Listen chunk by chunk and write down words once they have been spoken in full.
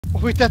Oh,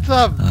 wait, that's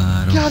them!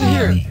 Get out of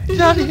here! Get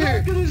out of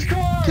here!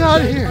 Get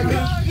out of here!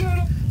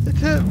 It's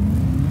him!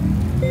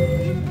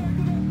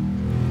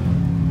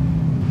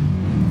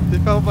 They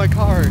found my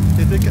car.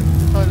 They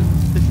thought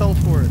they fell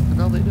for it, and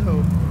now they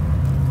know.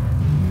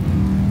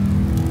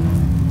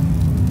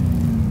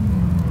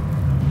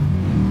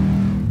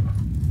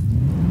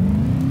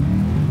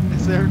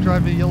 They're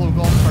driving a yellow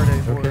golf cart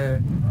anymore. Okay.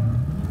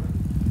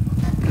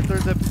 And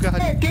there's that Bugatti.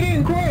 Hey, get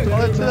in quick!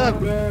 That's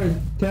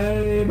them!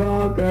 Teddy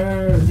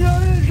Bonkers!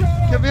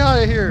 Get me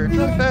out of here!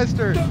 Drive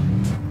faster!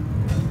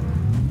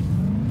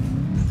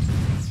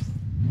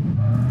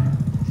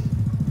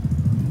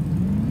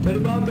 Teddy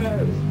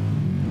Bonkers!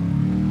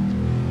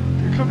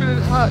 You're coming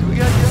in hot. We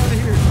gotta get out of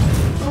here.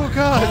 Oh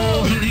god!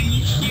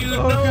 Oh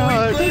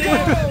god!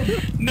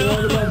 No!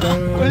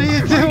 What are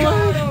you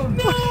doing?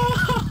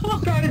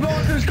 Teddy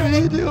Bonkers, What are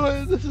you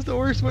doing? This is the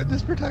worst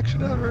witness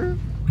protection ever.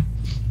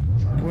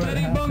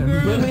 Teddy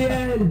Bonkers! Let me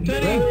in!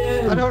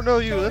 Teddy! I don't know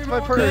you. That's my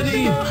purse.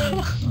 Teddy!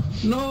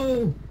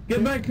 No!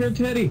 Get back here,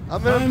 Teddy!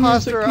 I'm an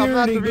imposter. I'm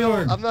not the real.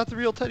 guard. I'm not the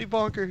real Teddy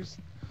Bonkers.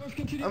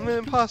 I'm an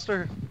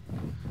imposter.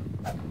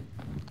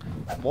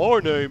 My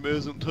name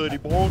isn't Teddy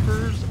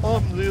Bonkers.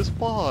 I'm the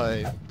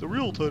spy. The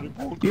real Teddy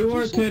Bonkers. You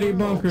are is Teddy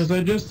somewhere Bonkers. else.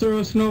 I just threw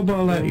a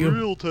snowball at The you.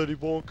 real Teddy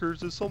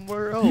Bonkers is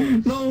somewhere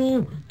else.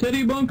 No!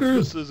 Teddy Bonkers!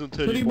 This isn't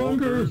Teddy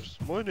Bonkers.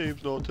 My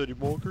name's not Teddy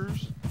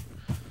Bonkers.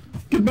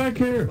 Get back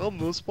here! I'm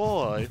the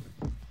spy.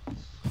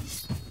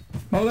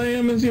 All I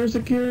am is your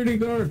security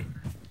guard.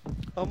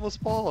 I'm a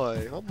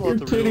spy. I'm not You're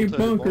the Teddy real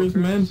Teddy Bonkers,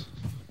 man.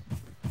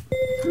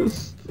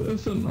 Bonkers.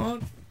 This is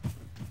not.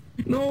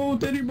 No,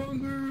 Teddy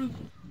Bonkers!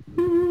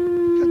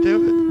 God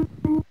damn it.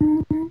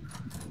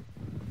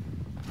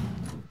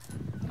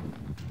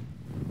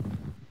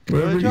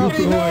 Wherever you jump.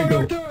 go, I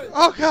go.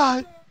 Oh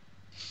god!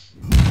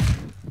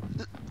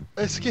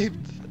 I escaped.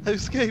 I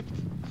escaped.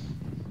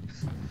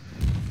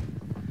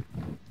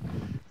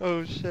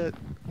 Oh shit.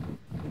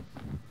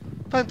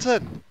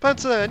 Benson!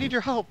 Benson, I need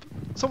your help!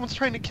 Someone's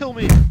trying to kill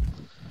me!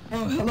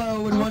 Oh,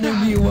 hello, would Oh, one of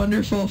God. you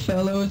wonderful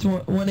fellows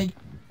want to...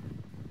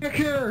 Back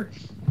here!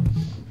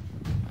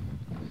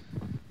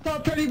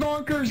 Stop Teddy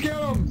Bonkers, get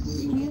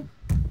him!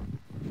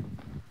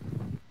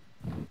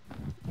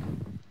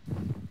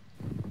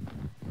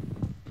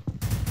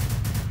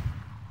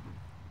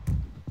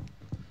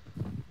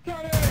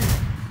 Got him!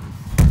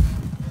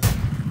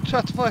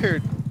 Shots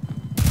fired!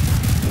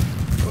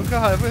 Oh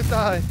god, I'm gonna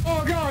die!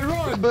 Oh god, I'm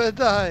run! gonna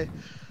die!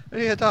 I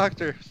need a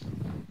doctor.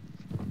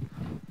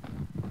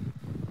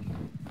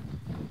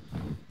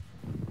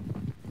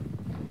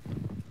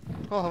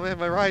 Oh man,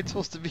 my ride's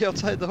supposed to be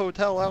outside the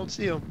hotel. I don't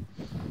see him.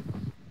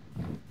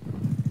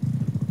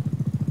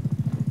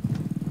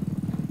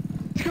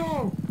 Let's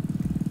go!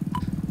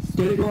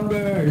 Teddy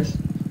Bonkers!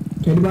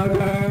 Teddy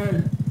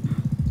Bonkers!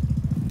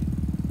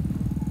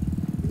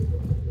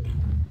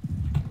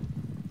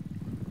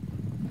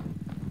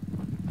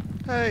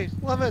 Hey,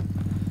 Lemon!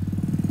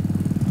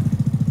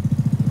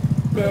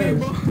 Teddy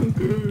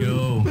Bonkers!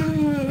 Go.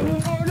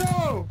 Oh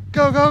no!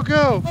 Go, go,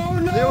 go! Oh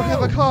no! They don't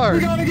have a car! We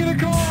gotta get a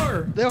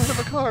car! They don't have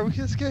a car, we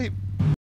can escape!